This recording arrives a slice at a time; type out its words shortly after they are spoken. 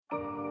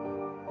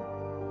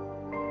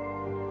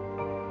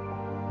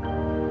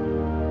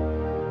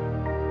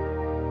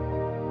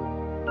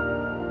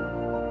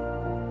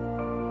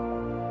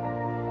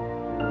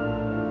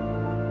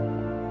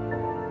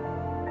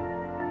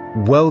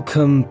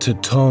Welcome to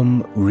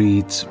Tom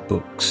Reads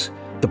Books,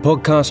 the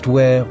podcast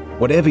where,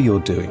 whatever you're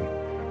doing,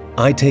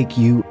 I take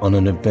you on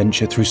an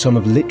adventure through some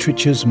of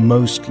literature's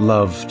most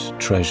loved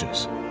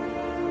treasures.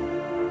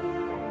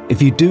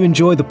 If you do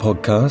enjoy the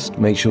podcast,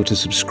 make sure to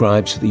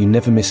subscribe so that you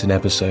never miss an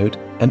episode,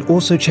 and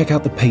also check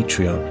out the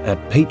Patreon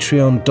at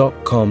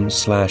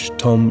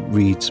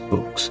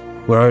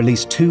patreon.com/TomReadsBooks, where I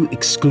release 2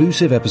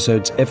 exclusive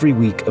episodes every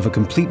week of a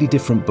completely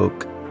different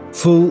book,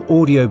 full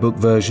audiobook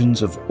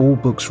versions of all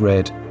books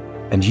read,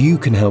 and you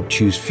can help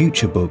choose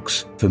future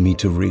books for me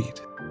to read.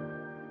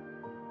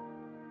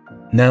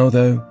 Now,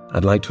 though,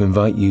 I'd like to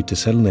invite you to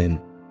settle in,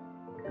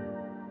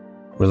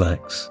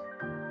 relax,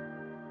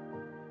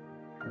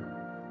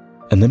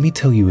 and let me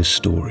tell you a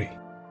story.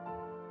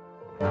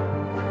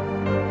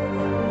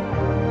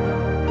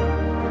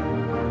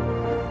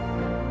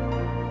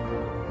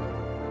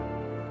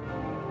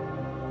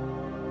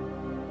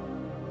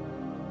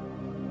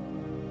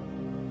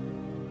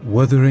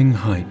 Wuthering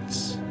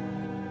Heights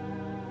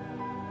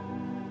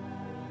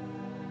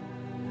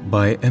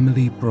by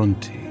Emily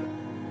Bronte.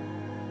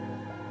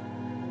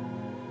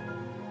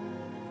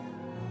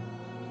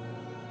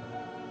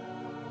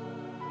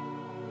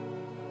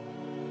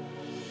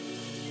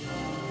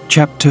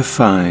 Chapter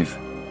 5.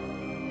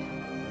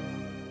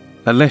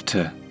 A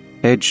letter,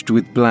 edged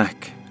with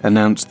black,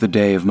 announced the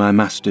day of my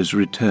master's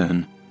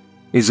return.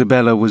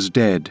 Isabella was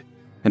dead,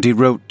 and he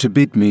wrote to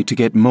bid me to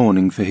get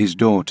mourning for his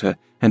daughter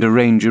and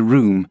arrange a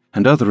room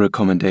and other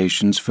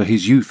accommodations for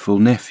his youthful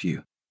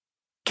nephew.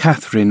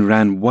 Catherine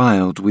ran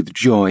wild with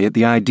joy at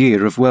the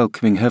idea of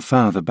welcoming her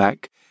father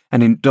back,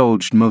 and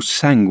indulged most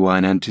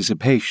sanguine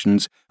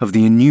anticipations of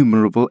the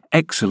innumerable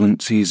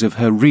excellencies of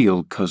her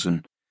real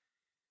cousin.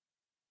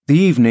 The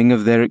evening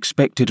of their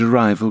expected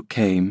arrival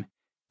came.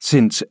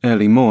 Since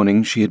early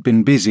morning she had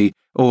been busy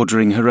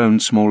ordering her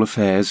own small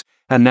affairs,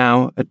 and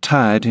now,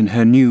 attired in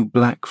her new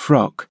black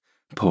frock,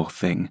 poor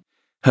thing,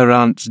 her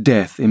aunt's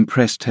death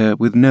impressed her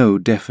with no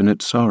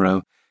definite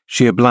sorrow.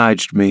 She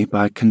obliged me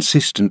by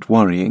consistent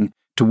worrying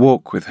to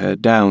walk with her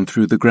down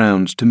through the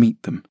grounds to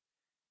meet them.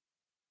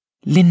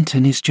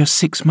 "Linton is just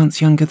 6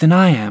 months younger than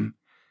I am,"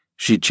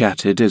 she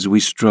chatted as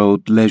we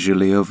strolled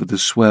leisurely over the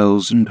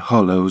swells and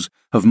hollows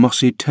of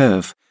mossy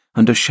turf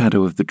under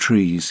shadow of the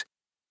trees.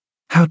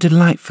 "How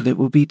delightful it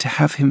will be to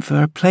have him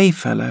for a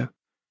playfellow.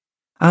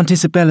 Aunt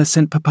Isabella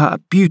sent Papa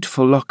a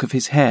beautiful lock of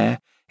his hair.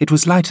 It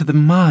was lighter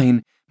than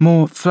mine,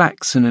 more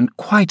flaxen and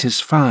quite as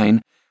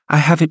fine. I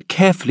have it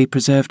carefully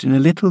preserved in a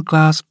little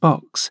glass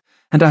box,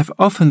 and I've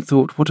often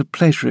thought what a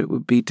pleasure it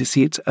would be to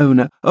see its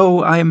owner.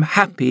 Oh, I am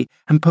happy,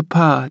 and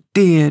Papa,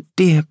 dear,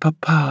 dear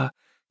Papa.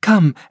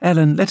 Come,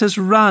 Ellen, let us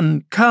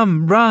run,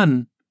 come,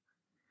 run."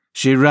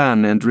 She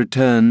ran and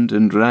returned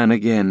and ran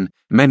again,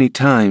 many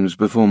times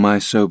before my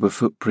sober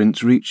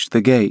footprints reached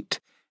the gate,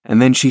 and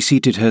then she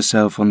seated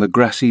herself on the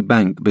grassy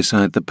bank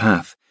beside the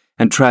path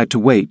and tried to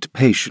wait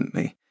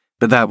patiently,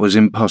 but that was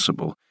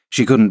impossible.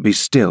 She couldn't be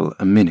still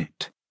a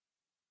minute.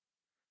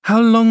 "How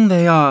long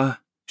they are!"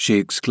 she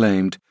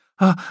exclaimed.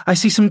 "Ah, I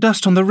see some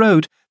dust on the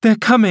road. They're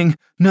coming.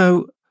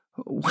 No,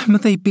 when will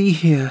they be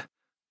here?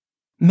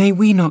 May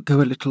we not go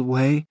a little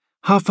way?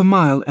 Half a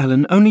mile,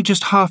 Ellen, only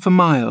just half a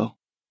mile.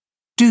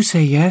 Do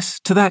say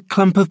yes to that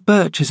clump of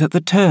birches at the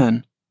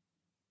turn."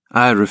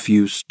 I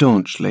refused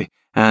staunchly,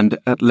 and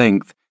at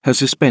length her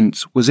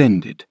suspense was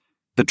ended.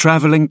 The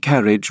travelling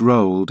carriage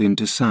rolled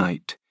into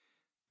sight.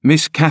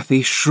 Miss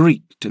Cathy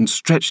shrieked and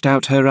stretched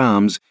out her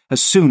arms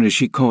as soon as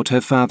she caught her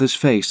father's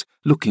face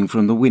looking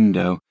from the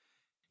window.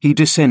 He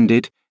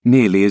descended,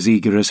 nearly as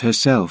eager as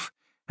herself,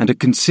 and a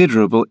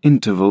considerable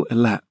interval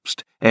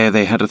elapsed ere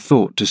they had a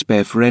thought to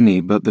spare for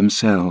any but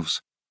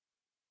themselves.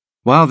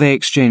 While they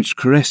exchanged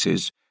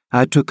caresses,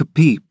 I took a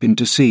peep in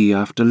to see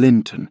after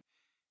Linton.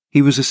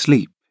 He was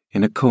asleep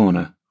in a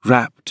corner,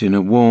 wrapped in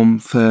a warm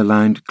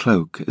fur-lined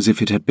cloak as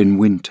if it had been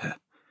winter.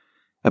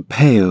 A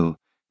pale,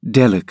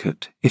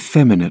 delicate,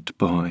 effeminate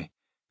boy,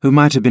 who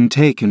might have been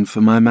taken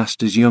for my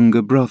master's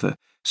younger brother,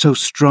 so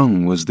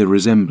strong was the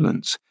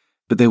resemblance,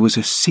 but there was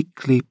a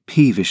sickly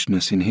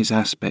peevishness in his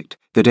aspect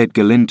that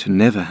Edgar Linton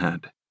never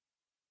had.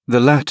 The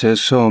latter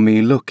saw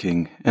me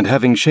looking, and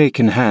having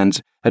shaken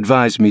hands,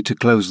 advised me to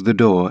close the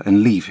door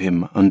and leave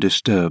him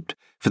undisturbed,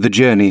 for the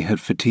journey had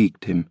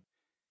fatigued him.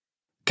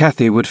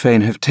 Cathy would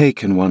fain have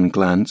taken one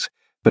glance,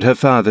 but her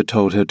father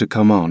told her to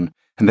come on,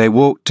 and they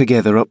walked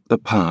together up the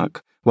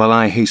park, while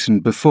I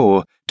hastened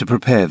before to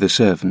prepare the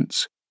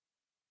servants.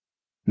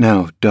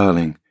 "Now,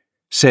 darling,"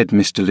 said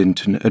Mr.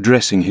 Linton,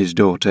 addressing his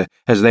daughter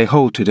as they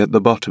halted at the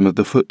bottom of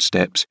the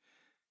footsteps,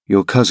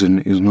 "your cousin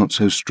is not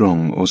so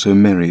strong or so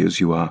merry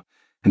as you are,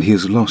 and he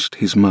has lost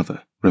his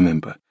mother,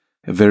 remember,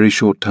 a very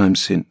short time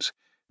since.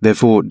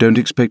 Therefore don't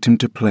expect him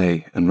to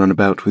play and run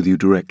about with you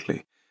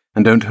directly,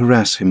 and don't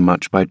harass him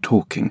much by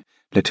talking.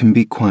 Let him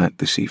be quiet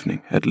this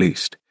evening, at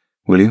least.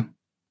 Will you?"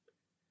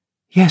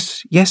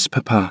 "Yes, yes,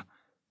 Papa,"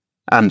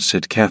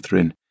 answered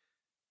Catherine.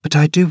 "But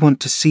I do want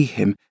to see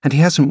him, and he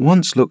hasn't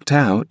once looked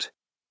out."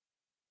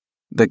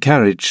 The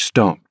carriage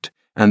stopped,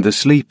 and the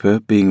sleeper,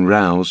 being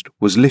roused,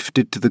 was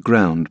lifted to the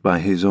ground by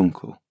his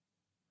uncle.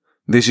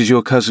 "This is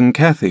your cousin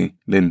Cathy,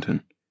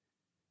 Linton,"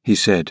 he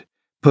said,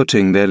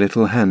 putting their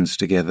little hands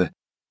together.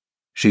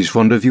 "She's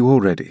fond of you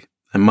already,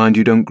 and mind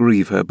you don't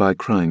grieve her by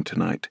crying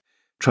tonight.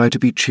 Try to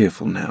be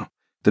cheerful now.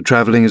 The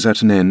travelling is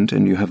at an end,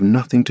 and you have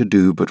nothing to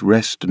do but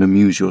rest and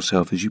amuse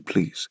yourself as you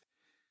please."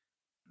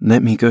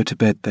 "Let me go to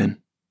bed,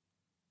 then,"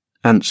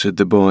 answered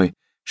the boy,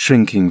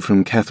 shrinking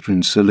from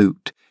Catherine's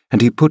salute,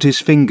 and he put his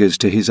fingers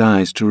to his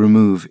eyes to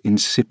remove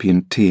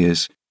incipient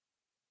tears.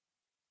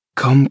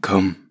 "Come,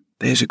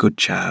 there's a good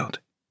child,"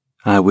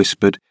 I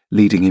whispered,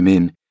 leading him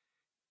in.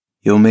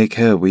 "You'll make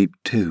her weep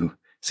too.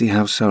 See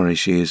how sorry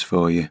she is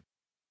for you."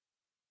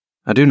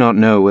 I do not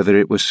know whether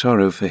it was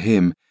sorrow for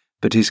him,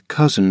 but his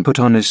cousin put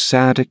on as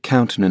sad a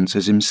countenance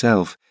as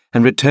himself,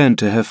 and returned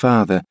to her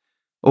father.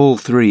 All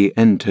three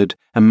entered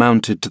and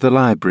mounted to the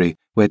library,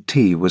 where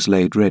tea was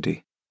laid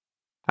ready.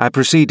 I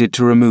proceeded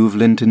to remove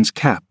Linton's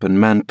cap and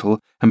mantle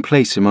and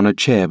place him on a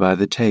chair by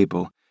the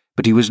table,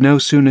 but he was no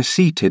sooner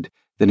seated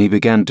than he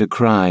began to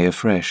cry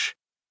afresh.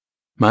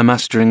 My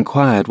master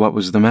inquired what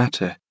was the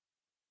matter.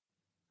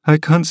 "I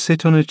can't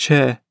sit on a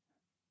chair,"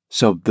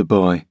 sobbed the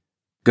boy.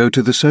 "Go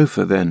to the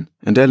sofa, then,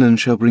 and Ellen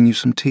shall bring you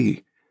some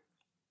tea,"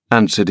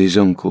 answered his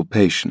uncle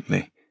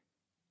patiently.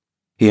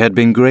 He had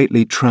been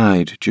greatly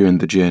tried during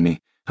the journey,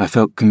 I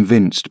felt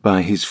convinced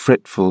by his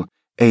fretful,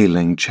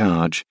 ailing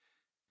charge.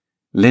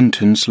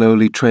 Linton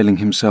slowly trailing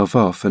himself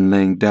off and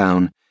laying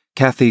down,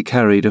 Cathy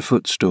carried a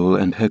footstool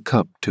and her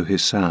cup to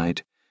his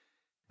side.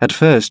 At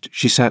first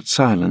she sat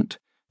silent,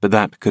 but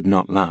that could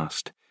not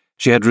last.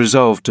 She had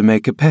resolved to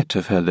make a pet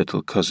of her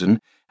little cousin,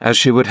 as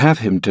she would have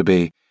him to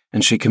be,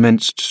 and she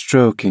commenced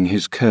stroking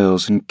his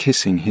curls and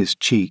kissing his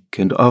cheek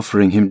and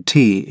offering him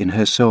tea in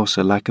her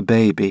saucer like a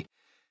baby.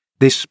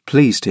 This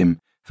pleased him,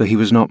 for he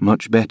was not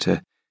much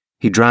better.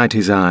 He dried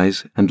his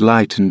eyes and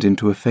lightened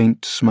into a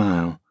faint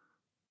smile.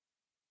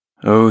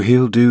 "Oh,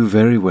 he'll do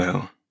very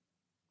well,"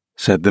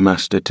 said the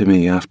master to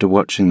me after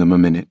watching them a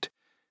minute.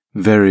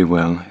 "Very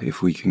well,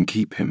 if we can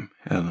keep him,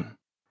 Ellen.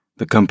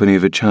 The company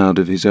of a child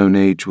of his own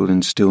age will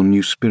instill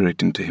new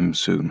spirit into him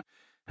soon,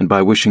 and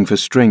by wishing for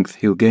strength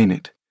he'll gain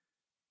it."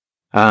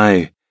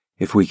 "Aye,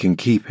 if we can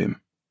keep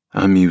him,"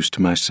 I mused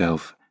to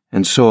myself,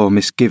 and saw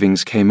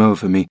misgivings came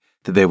over me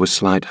that there was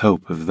slight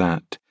hope of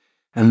that.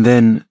 And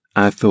then,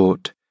 I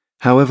thought,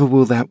 however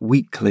will that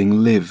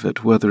weakling live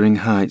at Wuthering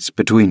Heights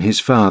between his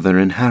father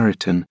and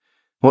Harriton?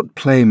 What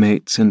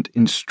playmates and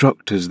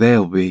instructors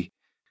they'll be!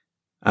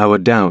 Our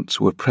doubts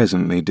were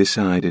presently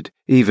decided,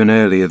 even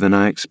earlier than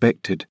I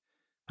expected.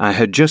 I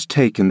had just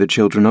taken the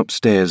children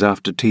upstairs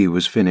after tea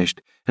was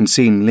finished and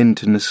seen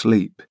Linton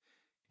asleep.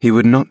 He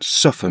would not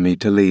suffer me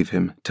to leave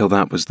him till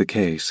that was the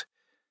case.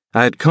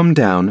 I had come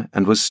down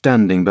and was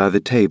standing by the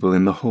table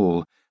in the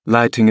hall,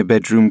 lighting a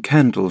bedroom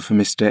candle for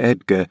Mr.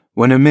 Edgar,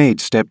 when a maid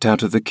stepped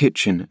out of the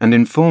kitchen and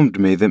informed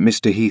me that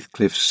Mr.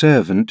 Heathcliff's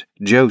servant,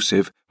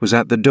 Joseph, was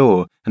at the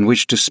door and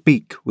wished to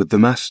speak with the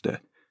master.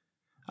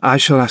 "I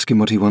shall ask him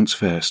what he wants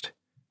first,"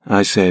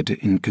 I said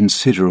in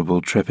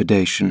considerable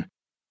trepidation.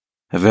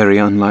 A very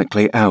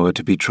unlikely hour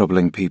to be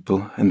troubling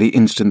people, and the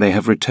instant they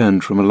have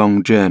returned from a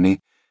long journey,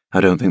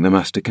 I don't think the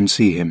master can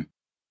see him.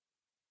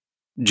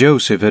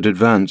 Joseph had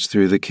advanced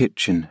through the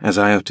kitchen as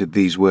I uttered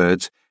these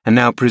words, and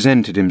now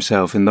presented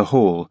himself in the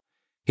hall.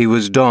 He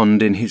was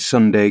donned in his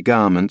Sunday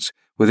garments,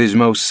 with his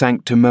most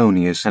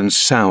sanctimonious and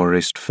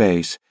sourest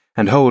face,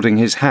 and holding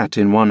his hat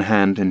in one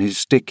hand and his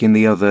stick in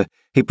the other,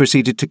 he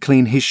proceeded to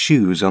clean his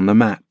shoes on the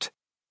mat.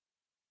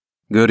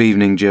 "Good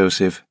evening,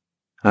 Joseph,"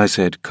 I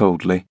said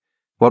coldly.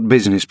 "What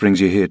business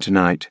brings you here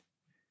tonight?"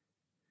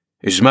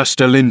 "Is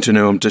Master Linton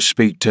home to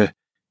speak to?"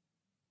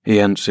 he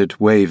answered,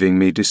 waving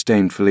me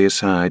disdainfully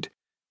aside.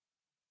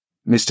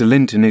 "Mr.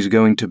 Linton is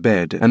going to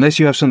bed. Unless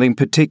you have something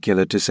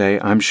particular to say,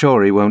 I'm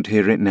sure he won't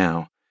hear it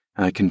now,"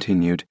 I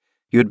continued.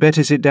 "You had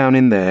better sit down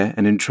in there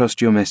and entrust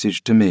your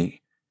message to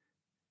me."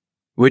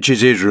 "Which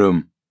is his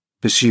room?"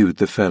 pursued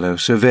the fellow,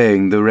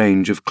 surveying the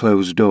range of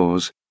closed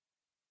doors.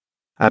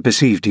 I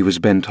perceived he was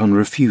bent on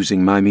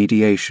refusing my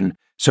mediation,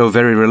 so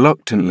very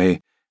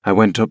reluctantly I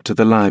went up to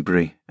the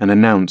library and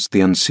announced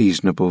the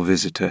unseasonable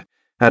visitor,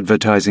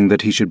 advertising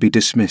that he should be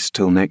dismissed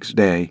till next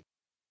day.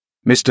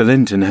 Mr.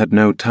 Linton had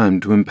no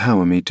time to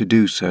empower me to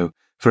do so,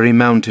 for he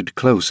mounted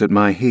close at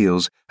my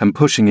heels and,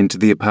 pushing into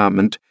the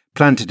apartment,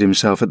 planted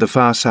himself at the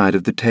far side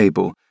of the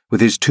table,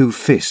 with his two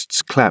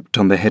fists clapped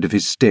on the head of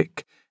his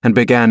stick, and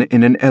began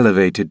in an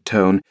elevated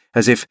tone,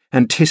 as if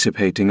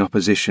anticipating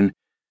opposition.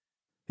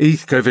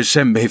 "Heathcliff has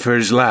sent me for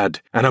his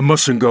lad, and I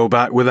mustn't go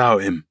back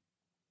without him."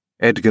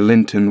 Edgar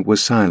Linton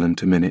was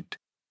silent a minute.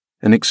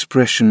 An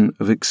expression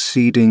of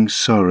exceeding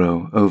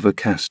sorrow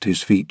overcast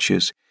his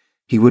features.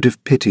 He would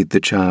have pitied the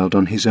child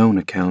on his own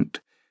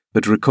account,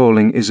 but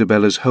recalling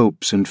Isabella's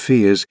hopes and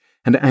fears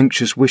and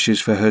anxious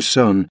wishes for her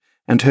son,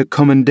 and her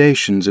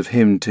commendations of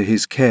him to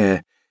his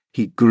care,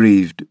 he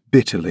grieved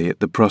bitterly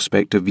at the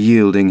prospect of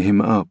yielding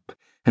him up,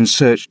 and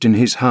searched in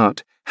his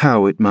heart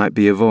how it might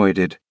be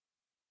avoided.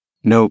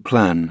 No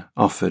plan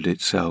offered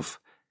itself.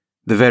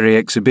 The very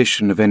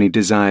exhibition of any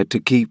desire to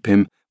keep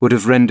him would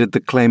have rendered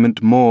the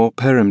claimant more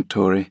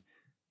peremptory.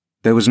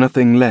 There was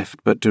nothing left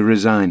but to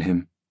resign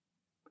him.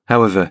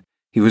 However,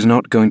 he was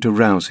not going to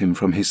rouse him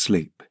from his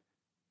sleep.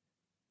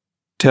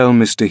 "Tell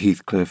Mr.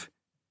 Heathcliff,"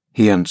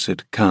 he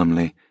answered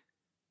calmly,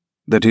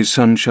 "that his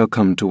son shall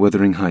come to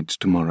Wuthering Heights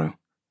tomorrow.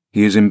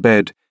 He is in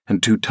bed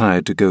and too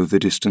tired to go the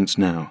distance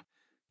now.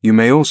 You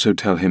may also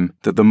tell him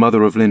that the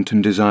mother of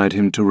Linton desired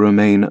him to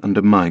remain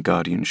under my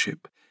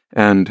guardianship,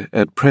 and,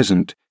 at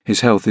present,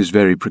 his health is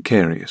very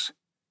precarious."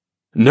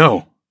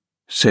 "No,"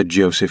 said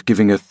Joseph,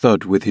 giving a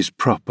thud with his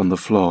prop on the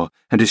floor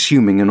and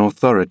assuming an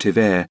authoritative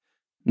air.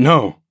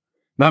 "No,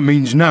 that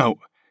means no.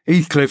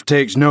 Heathcliff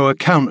takes no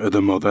account of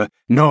the mother,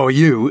 nor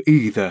you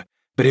either,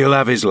 but he'll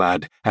have his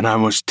lad, and I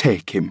must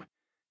take him.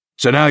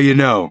 So now you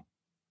know."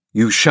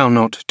 "You shall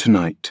not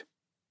tonight,"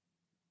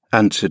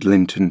 answered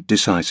Linton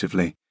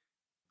decisively.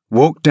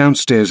 "Walk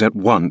downstairs at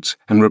once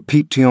and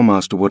repeat to your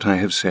master what I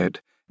have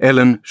said.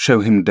 Ellen, show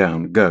him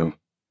down. Go."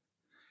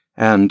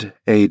 And,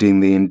 aiding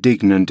the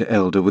indignant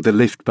elder with a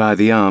lift by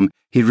the arm,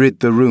 he rid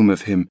the room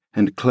of him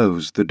and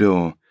closed the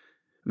door.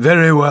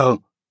 "Very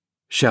well,"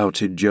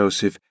 shouted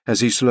Joseph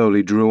as he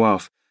slowly drew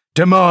off.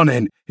 "To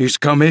morning he's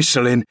come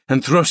whistling,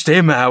 and thrust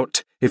him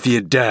out, if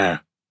you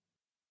dare."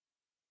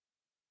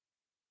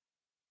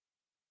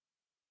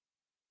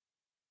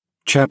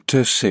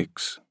 Chapter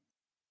 6.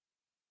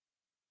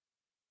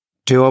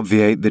 To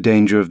obviate the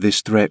danger of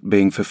this threat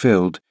being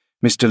fulfilled,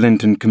 Mr.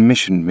 Linton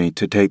commissioned me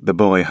to take the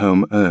boy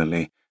home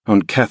early,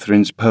 on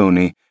Catherine's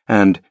pony,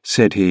 and,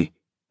 said he,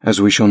 "As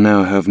we shall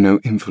now have no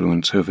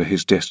influence over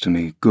his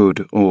destiny,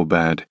 good or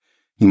bad,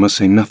 you must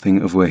say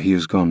nothing of where he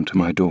has gone to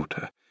my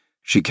daughter.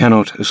 She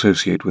cannot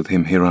associate with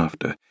him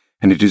hereafter,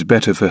 and it is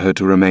better for her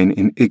to remain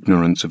in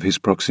ignorance of his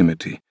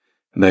proximity,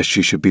 lest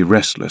she should be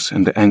restless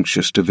and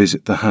anxious to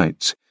visit the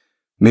Heights.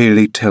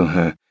 Merely tell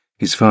her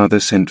his father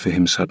sent for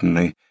him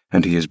suddenly,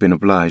 and he has been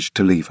obliged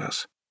to leave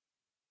us."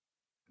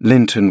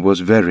 Linton was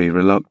very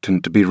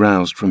reluctant to be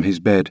roused from his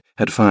bed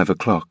at 5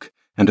 o'clock,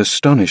 and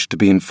astonished to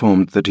be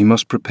informed that he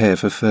must prepare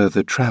for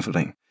further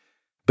travelling.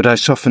 But I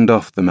softened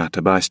off the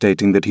matter by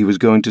stating that he was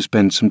going to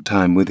spend some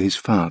time with his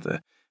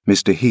father,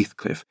 Mr.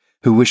 Heathcliff,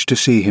 who wished to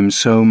see him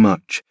so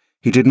much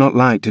he did not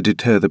like to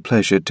deter the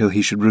pleasure till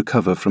he should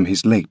recover from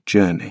his late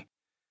journey.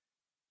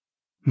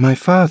 "My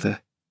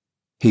father?"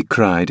 he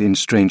cried in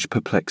strange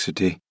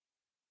perplexity.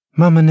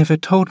 "Mamma never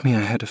told me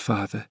I had a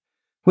father.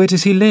 Where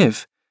does he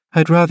live?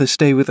 I'd rather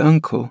stay with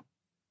Uncle."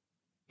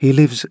 "He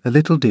lives a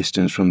little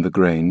distance from the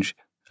Grange,"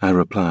 I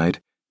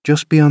replied,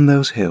 "just beyond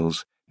those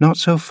hills, not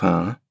so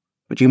far.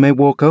 But you may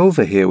walk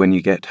over here when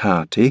you get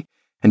hearty,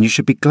 and you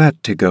should be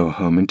glad to go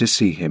home and to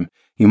see him.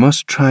 You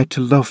must try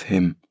to love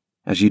him,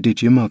 as you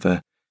did your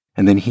mother,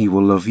 and then he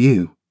will love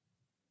you."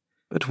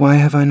 "But why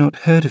have I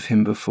not heard of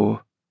him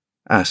before?"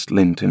 asked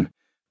Linton.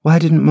 "Why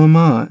didn't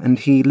Mamma and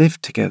he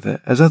live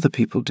together, as other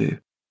people do?"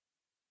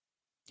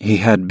 "He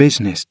had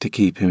business to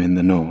keep him in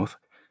the north,"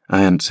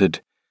 I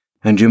answered,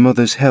 "and your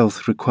mother's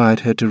health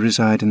required her to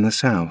reside in the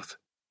south."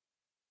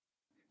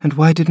 "And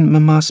why didn't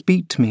Mamma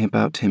speak to me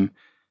about him?"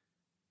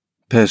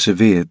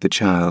 persevered the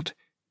child.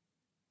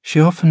 "She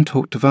often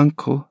talked of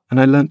Uncle, and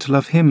I learnt to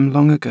love him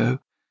long ago.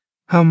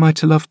 How am I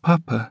to love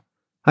Papa?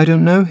 I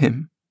don't know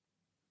him."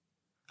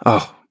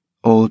 "Oh,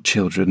 all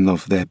children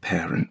love their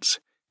parents,"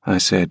 I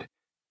said.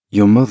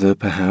 "Your mother,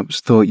 perhaps,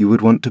 thought you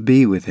would want to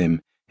be with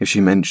him if she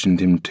mentioned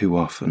him too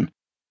often.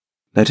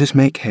 Let us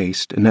make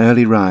haste. An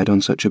early ride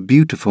on such a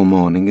beautiful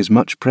morning is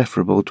much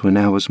preferable to an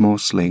hour's more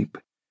sleep."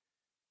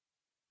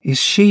 "Is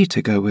she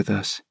to go with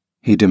us?"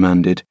 he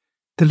demanded.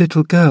 "The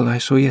little girl I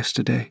saw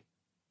yesterday?"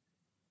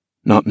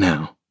 "Not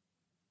now,"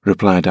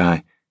 replied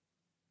I.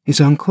 "Is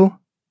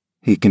Uncle?"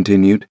 he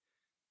continued.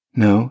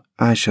 "No,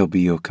 I shall be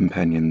your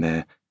companion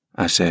there,"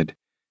 I said.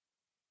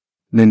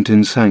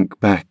 Linton sank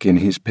back in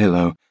his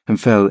pillow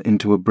and fell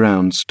into a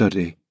brown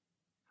study.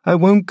 "I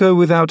won't go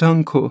without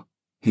Uncle,"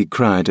 he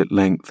cried at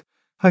length.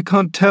 "I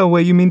can't tell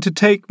where you mean to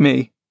take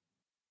me."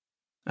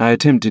 I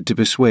attempted to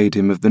persuade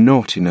him of the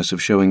naughtiness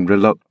of showing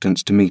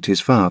reluctance to meet his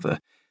father.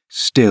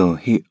 Still,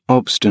 he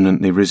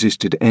obstinately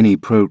resisted any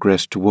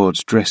progress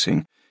towards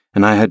dressing,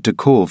 and I had to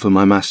call for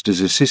my master's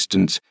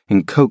assistance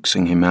in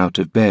coaxing him out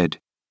of bed.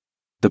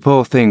 The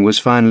poor thing was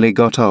finally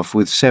got off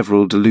with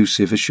several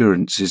delusive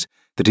assurances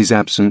that his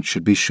absence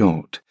should be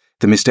short,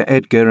 that Mr.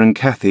 Edgar and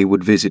Cathy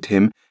would visit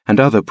him, and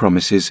other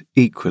promises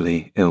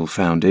equally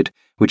ill-founded,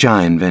 which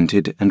I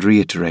invented and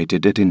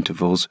reiterated at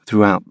intervals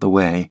throughout the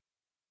way.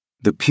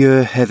 The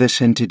pure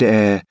heather-scented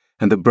air,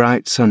 and the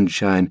bright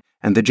sunshine,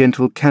 and the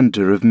gentle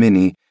canter of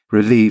Minnie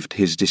relieved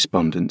his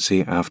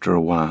despondency after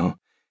a while.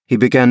 He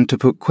began to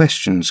put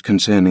questions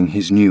concerning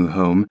his new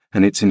home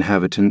and its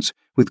inhabitants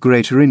with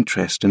greater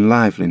interest and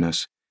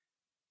liveliness.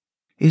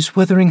 "Is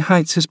Wuthering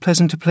Heights as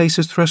pleasant a place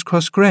as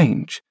Thrushcross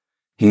Grange?"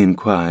 he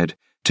inquired,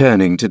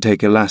 turning to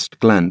take a last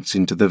glance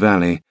into the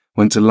valley,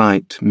 whence a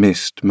light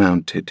mist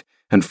mounted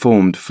and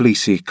formed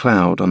fleecy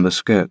cloud on the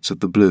skirts of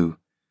the blue.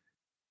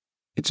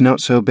 "It's not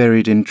so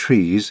buried in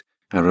trees,"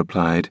 I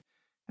replied,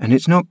 "and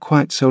it's not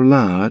quite so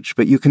large,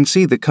 but you can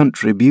see the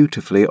country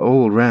beautifully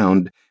all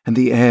round, and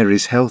the air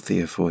is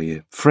healthier for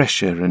you,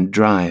 fresher and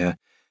drier.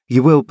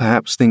 You will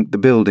perhaps think the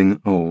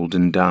building old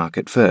and dark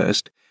at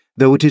first,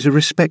 though it is a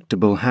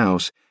respectable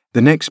house,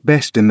 the next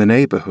best in the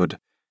neighbourhood,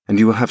 and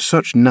you will have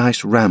such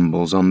nice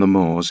rambles on the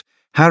moors.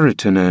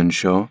 Harriton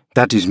Earnshaw,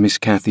 that is Miss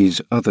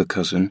Cathy's other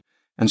cousin,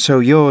 and so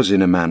yours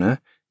in a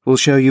manner, will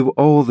show you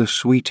all the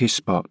sweetest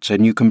spots,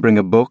 and you can bring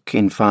a book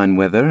in fine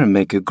weather and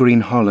make a green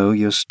hollow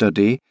your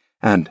study,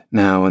 and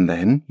now and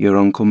then your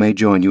uncle may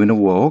join you in a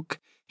walk.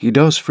 He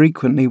does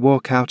frequently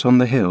walk out on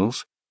the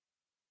hills."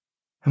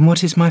 "And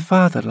what is my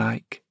father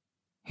like?"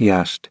 he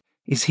asked.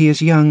 "Is he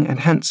as young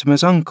and handsome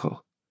as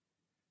Uncle?"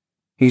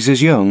 "He's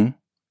as young,"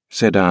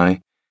 said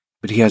I,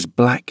 "but he has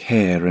black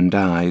hair and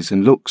eyes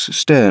and looks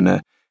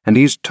sterner, and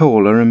he is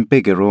taller and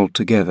bigger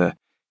altogether.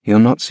 He'll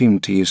not seem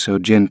to you so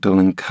gentle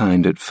and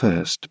kind at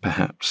first,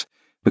 perhaps,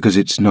 because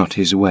it's not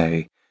his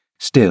way.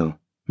 Still,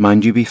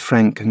 mind you be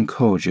frank and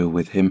cordial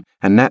with him,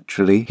 and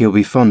naturally he'll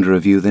be fonder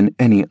of you than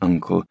any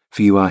uncle,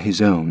 for you are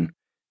his own."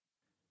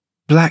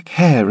 "Black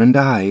hair and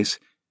eyes,"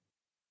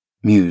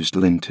 mused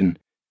Linton.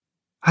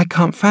 "I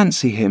can't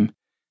fancy him.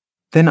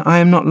 Then I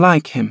am not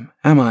like him,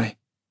 am I?"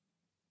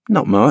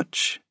 "Not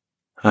much,"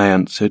 I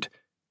answered.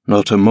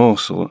 Not a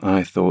morsel,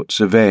 I thought,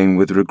 surveying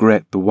with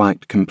regret the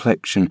white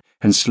complexion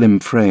and slim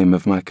frame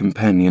of my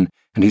companion,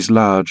 and his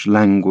large,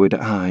 languid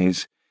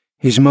eyes.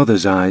 His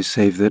mother's eyes,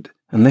 save that,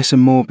 unless a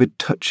morbid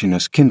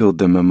touchiness kindled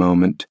them a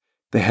moment,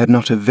 they had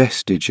not a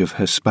vestige of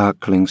her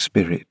sparkling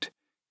spirit.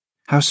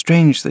 "How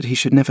strange that he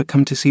should never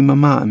come to see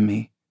Mamma and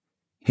me,"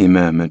 he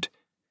murmured.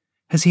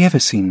 "Has he ever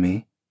seen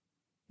me?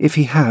 If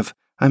he have,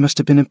 I must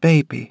have been a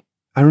baby.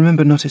 I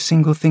remember not a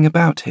single thing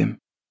about him."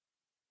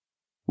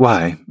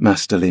 "Why,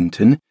 Master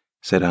Linton,"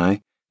 said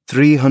I,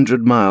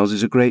 300 miles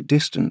is a great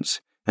distance,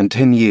 and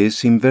 10 years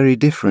seem very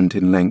different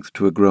in length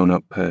to a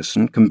grown-up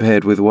person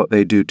compared with what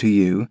they do to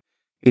you.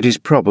 It is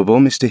probable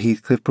Mr.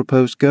 Heathcliff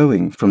proposed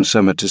going from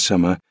summer to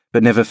summer,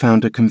 but never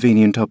found a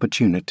convenient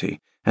opportunity,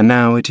 and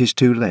now it is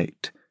too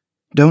late.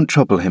 Don't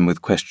trouble him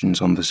with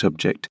questions on the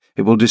subject.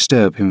 It will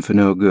disturb him for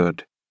no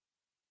good."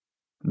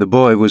 The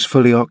boy was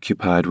fully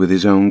occupied with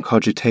his own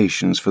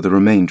cogitations for the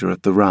remainder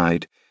of the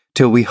ride,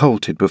 till we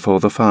halted before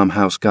the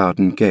farmhouse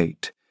garden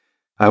gate.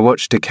 I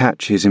watched to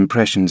catch his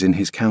impressions in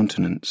his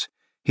countenance.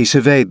 He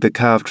surveyed the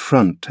carved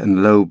front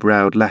and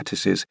low-browed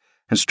lattices,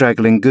 and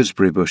straggling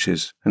gooseberry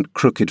bushes, and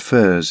crooked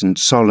firs, and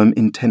solemn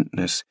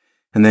intentness,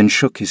 and then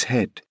shook his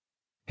head.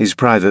 His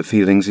private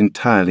feelings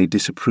entirely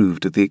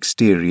disapproved of the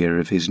exterior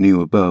of his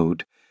new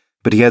abode,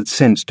 but he had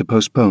sense to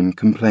postpone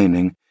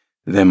complaining.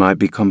 There might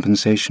be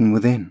compensation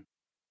within.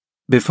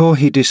 Before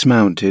he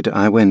dismounted,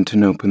 I went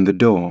and opened the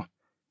door.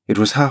 It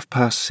was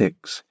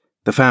 6:30.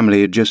 The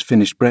family had just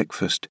finished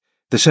breakfast.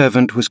 The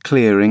servant was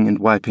clearing and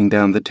wiping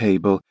down the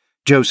table.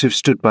 Joseph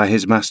stood by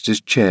his master's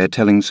chair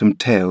telling some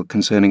tale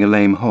concerning a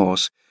lame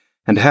horse,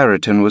 and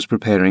Harriton was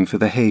preparing for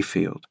the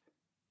hayfield.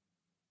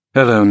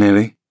 "Hello,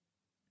 Nelly,"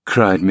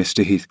 cried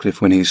Mr.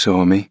 Heathcliff when he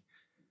saw me.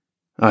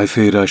 "I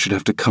feared I should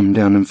have to come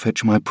down and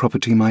fetch my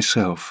property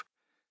myself.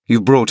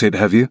 You've brought it,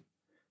 have you?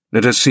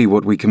 Let us see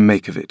what we can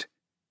make of it."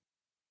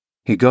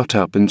 He got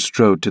up and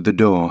strode to the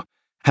door.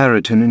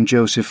 Harriton and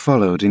Joseph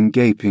followed in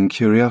gaping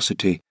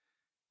curiosity.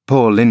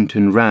 Poor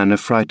Linton ran a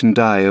frightened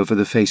eye over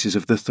the faces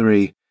of the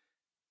three.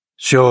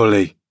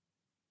 "Surely,"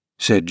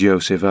 said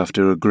Joseph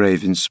after a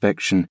grave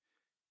inspection,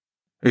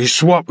 "he's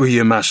swapped with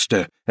your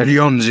master, and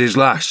yon's his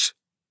lass."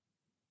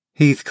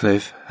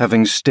 Heathcliff,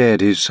 having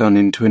stared his son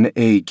into an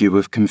ague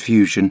of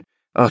confusion,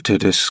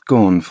 uttered a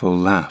scornful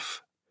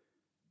laugh.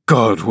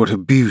 "God, what a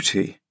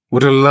beauty!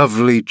 What a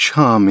lovely,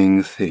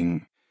 charming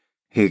thing!"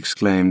 he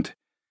exclaimed.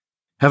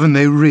 "Haven't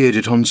they reared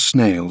it on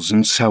snails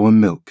and sour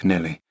milk,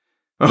 Nelly?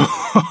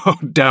 Oh,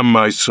 damn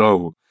my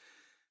soul!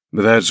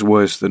 But that's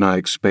worse than I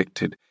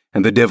expected,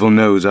 and the devil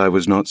knows I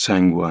was not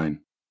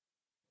sanguine."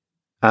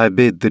 I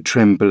bid the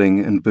trembling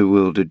and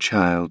bewildered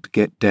child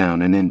get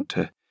down and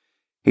enter.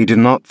 He did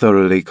not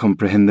thoroughly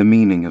comprehend the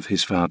meaning of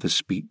his father's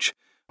speech,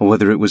 or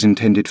whether it was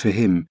intended for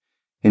him.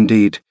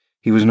 Indeed,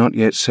 he was not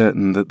yet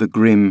certain that the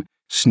grim,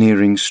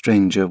 sneering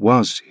stranger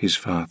was his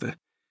father.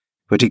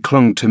 But he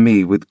clung to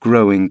me with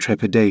growing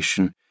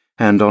trepidation,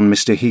 and on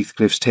Mr.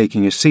 Heathcliff's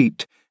taking a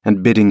seat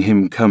and bidding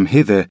him come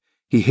hither,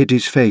 he hid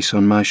his face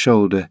on my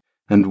shoulder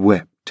and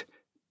wept.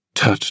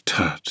 "Tut,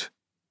 tut,"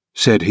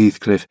 said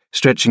Heathcliff,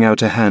 stretching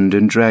out a hand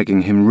and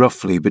dragging him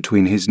roughly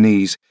between his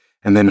knees,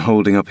 and then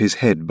holding up his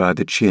head by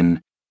the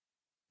chin.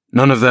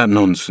 "None of that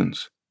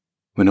nonsense.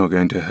 We're not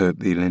going to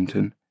hurt thee,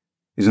 Linton.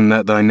 Isn't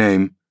that thy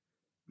name?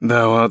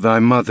 Thou art thy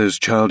mother's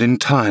child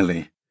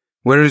entirely.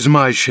 Where is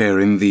my share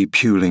in thee,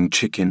 puling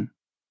chicken?"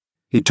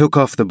 He took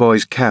off the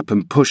boy's cap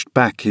and pushed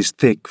back his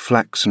thick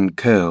flaxen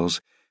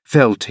curls,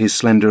 felt his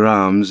slender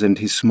arms and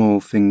his small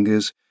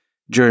fingers,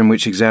 during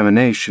which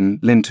examination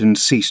Linton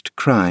ceased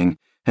crying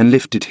and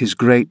lifted his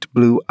great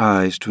blue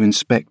eyes to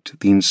inspect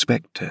the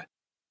inspector.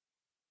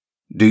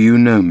 "Do you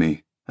know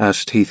me?"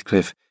 asked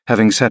Heathcliff,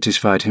 having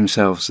satisfied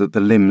himself that the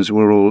limbs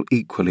were all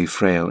equally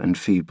frail and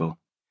feeble.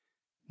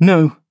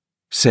 "No,"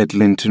 said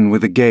Linton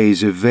with a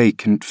gaze of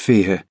vacant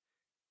fear.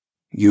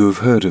 "You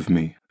have heard of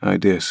me, I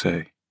dare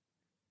say."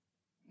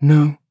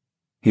 "No,"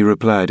 he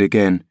replied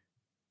again.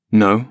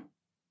 No?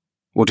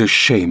 What a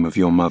shame of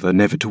your mother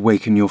never to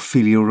waken your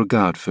filial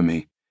regard for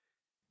me.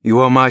 You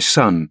are my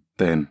son,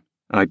 then,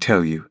 I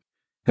tell you,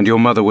 and your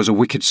mother was a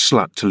wicked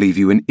slut to leave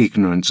you in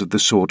ignorance of the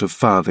sort of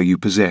father you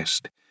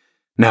possessed.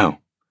 Now,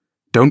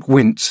 don't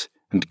wince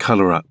and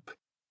colour up,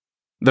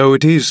 though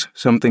it is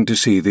something to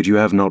see that you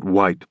have not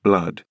white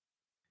blood.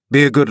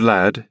 Be a good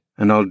lad,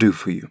 and I'll do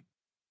for you.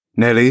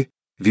 Nellie,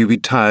 if you be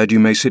tired you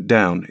may sit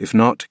down, if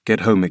not,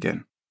 get home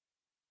again.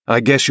 I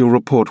guess you'll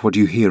report what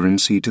you hear and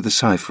see to the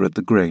cipher at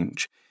the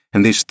Grange,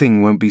 and this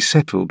thing won't be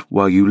settled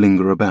while you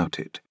linger about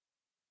it.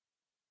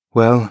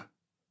 Well,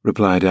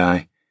 replied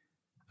I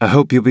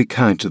hope you'll be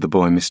kind to the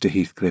boy, Mr.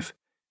 Heathcliff,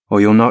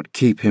 or you'll not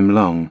keep him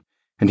long,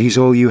 and he's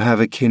all you have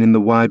akin in the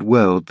wide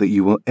world that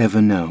you will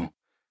ever know.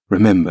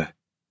 Remember.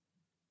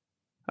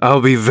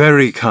 I'll be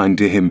very kind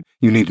to him,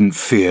 you needn't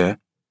fear,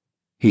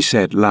 he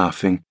said,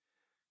 laughing.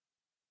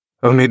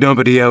 Only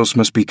nobody else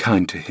must be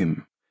kind to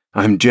him.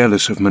 I'm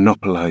jealous of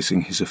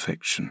monopolizing his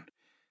affection.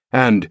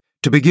 And,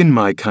 to begin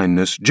my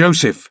kindness,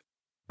 Joseph,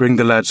 bring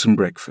the lad some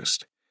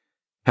breakfast.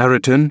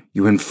 Harriton,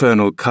 you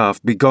infernal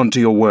calf, be gone to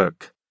your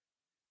work.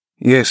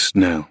 Yes,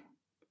 now,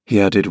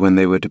 he added when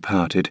they were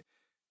departed,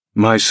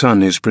 my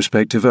son is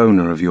prospective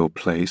owner of your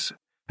place,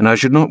 and I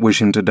should not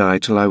wish him to die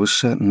till I was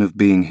certain of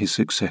being his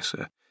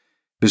successor.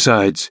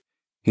 Besides,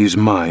 he is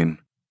mine,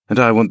 and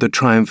I want the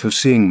triumph of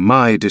seeing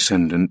my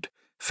descendant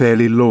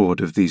fairly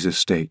lord of these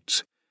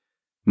estates.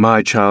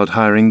 My child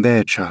hiring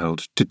their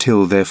child to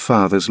till their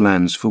father's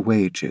lands for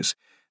wages.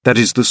 That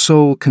is the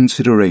sole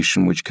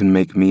consideration which can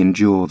make me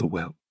endure the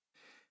wealth.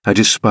 I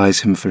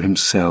despise him for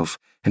himself,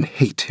 and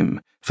hate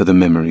him for the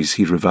memories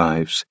he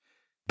revives.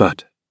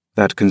 But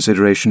that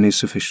consideration is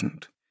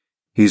sufficient.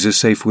 He is as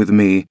safe with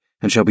me,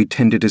 and shall be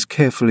tended as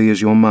carefully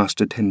as your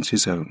master tends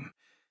his own.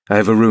 I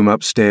have a room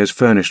upstairs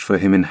furnished for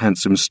him in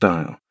handsome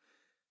style.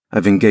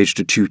 I've engaged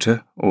a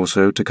tutor,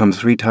 also, to come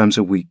 3 times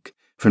a week,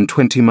 from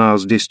 20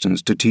 miles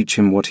distance to teach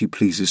him what he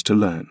pleases to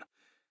learn.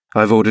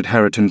 I've ordered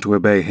Harriton to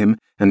obey him,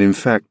 and in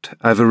fact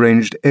I've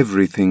arranged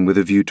everything with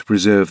a view to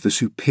preserve the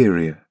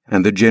superior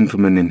and the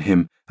gentleman in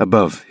him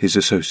above his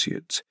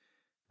associates.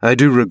 I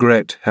do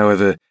regret,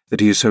 however, that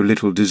he so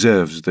little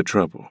deserves the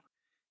trouble.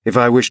 If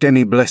I wished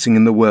any blessing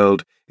in the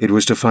world, it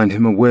was to find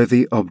him a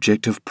worthy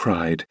object of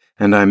pride,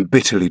 and I'm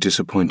bitterly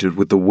disappointed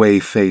with the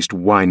whey-faced,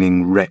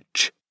 whining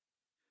wretch.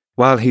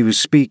 While he was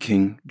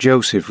speaking,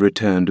 Joseph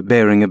returned,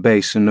 bearing a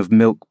basin of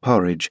milk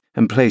porridge,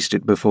 and placed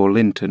it before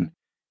Linton.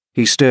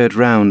 He stirred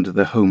round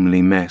the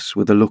homely mess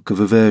with a look of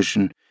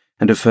aversion,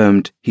 and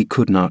affirmed he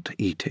could not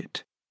eat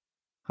it.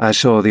 I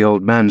saw the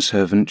old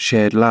manservant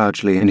shared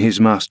largely in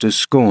his master's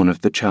scorn of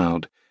the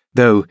child,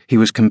 though he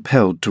was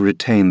compelled to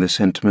retain the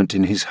sentiment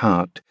in his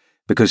heart,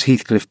 because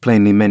Heathcliff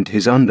plainly meant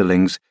his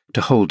underlings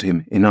to hold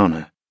him in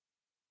honour.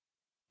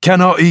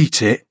 "Cannot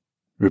eat it?"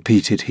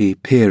 repeated he,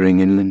 peering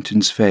in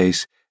Linton's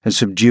face, and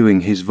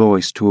subduing his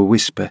voice to a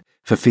whisper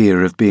for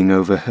fear of being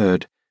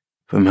overheard.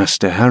 For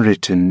Master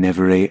Harriton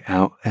never ate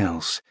out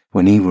else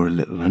when he were a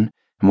little un,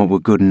 and what were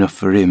good enough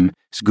for him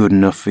is good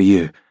enough for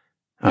you,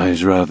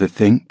 I's rather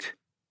think.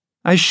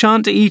 "I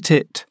shan't eat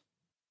it,"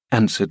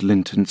 answered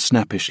Linton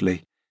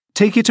snappishly.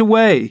 "Take it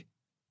away."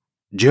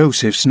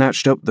 Joseph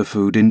snatched up the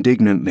food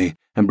indignantly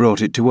and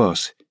brought it to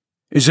us.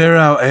 "Is there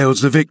aught ails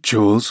the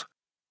victuals?"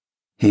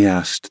 he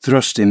asked,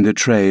 thrusting the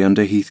tray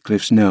under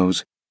Heathcliff's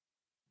nose.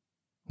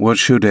 "What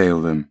should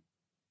ail them?"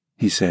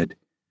 he said.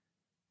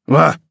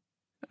 "Why,"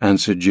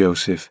 answered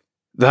Joseph,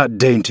 "that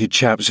dainty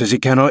chap says he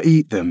cannot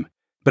eat them,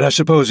 but I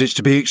suppose it's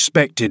to be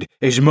expected.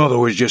 His mother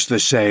was just the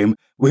same.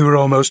 We were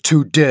almost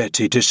too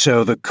dirty to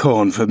sow the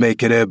corn for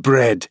making her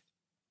bread."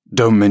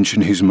 "Don't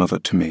mention his mother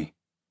to me,"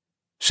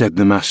 said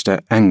the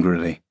master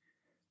angrily.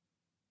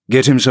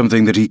 "Get him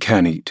something that he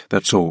can eat,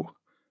 that's all.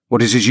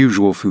 What is his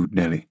usual food,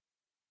 Nellie?"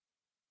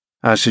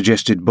 I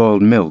suggested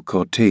boiled milk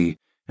or tea,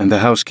 and the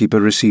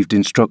housekeeper received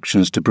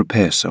instructions to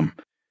prepare some.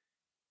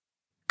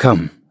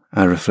 Come,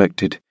 I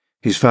reflected,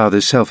 his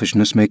father's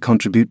selfishness may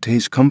contribute to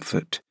his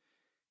comfort.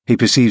 He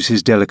perceives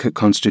his delicate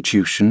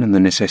constitution and the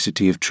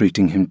necessity of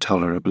treating him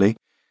tolerably.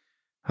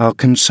 I'll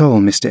console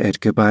Mr.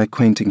 Edgar by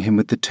acquainting him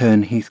with the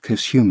turn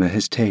Heathcliff's humour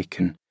has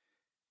taken.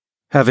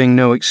 Having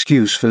no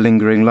excuse for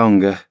lingering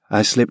longer,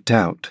 I slipped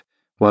out,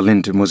 while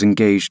Linton was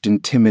engaged in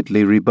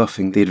timidly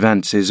rebuffing the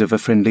advances of a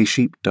friendly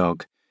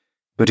sheepdog.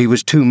 But he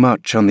was too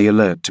much on the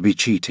alert to be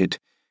cheated.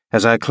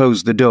 As I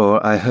closed the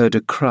door, I heard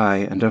a cry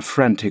and a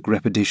frantic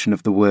repetition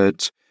of the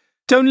words,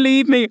 "Don't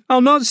leave me!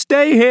 I'll not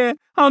stay here!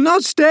 I'll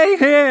not stay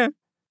here!"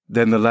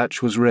 Then the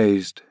latch was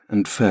raised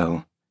and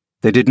fell.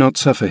 They did not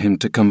suffer him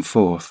to come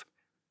forth.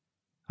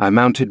 I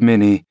mounted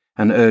Minnie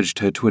and urged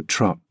her to a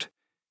trot,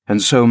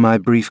 and so my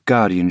brief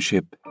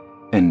guardianship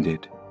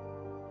ended.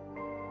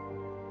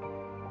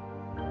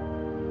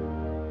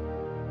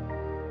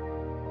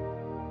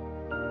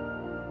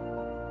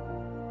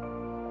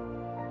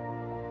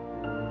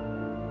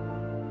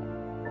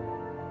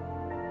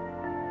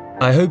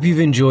 I hope you've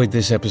enjoyed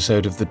this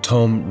episode of the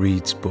Tom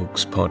Reads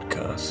Books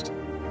podcast.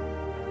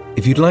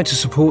 If you'd like to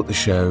support the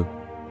show,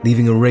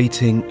 leaving a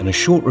rating and a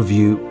short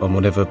review on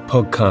whatever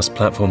podcast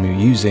platform you're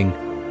using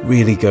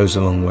really goes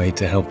a long way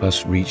to help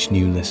us reach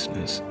new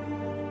listeners.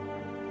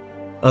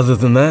 Other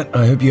than that,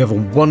 I hope you have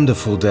a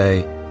wonderful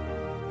day,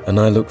 and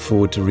I look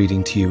forward to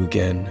reading to you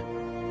again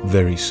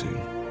very soon.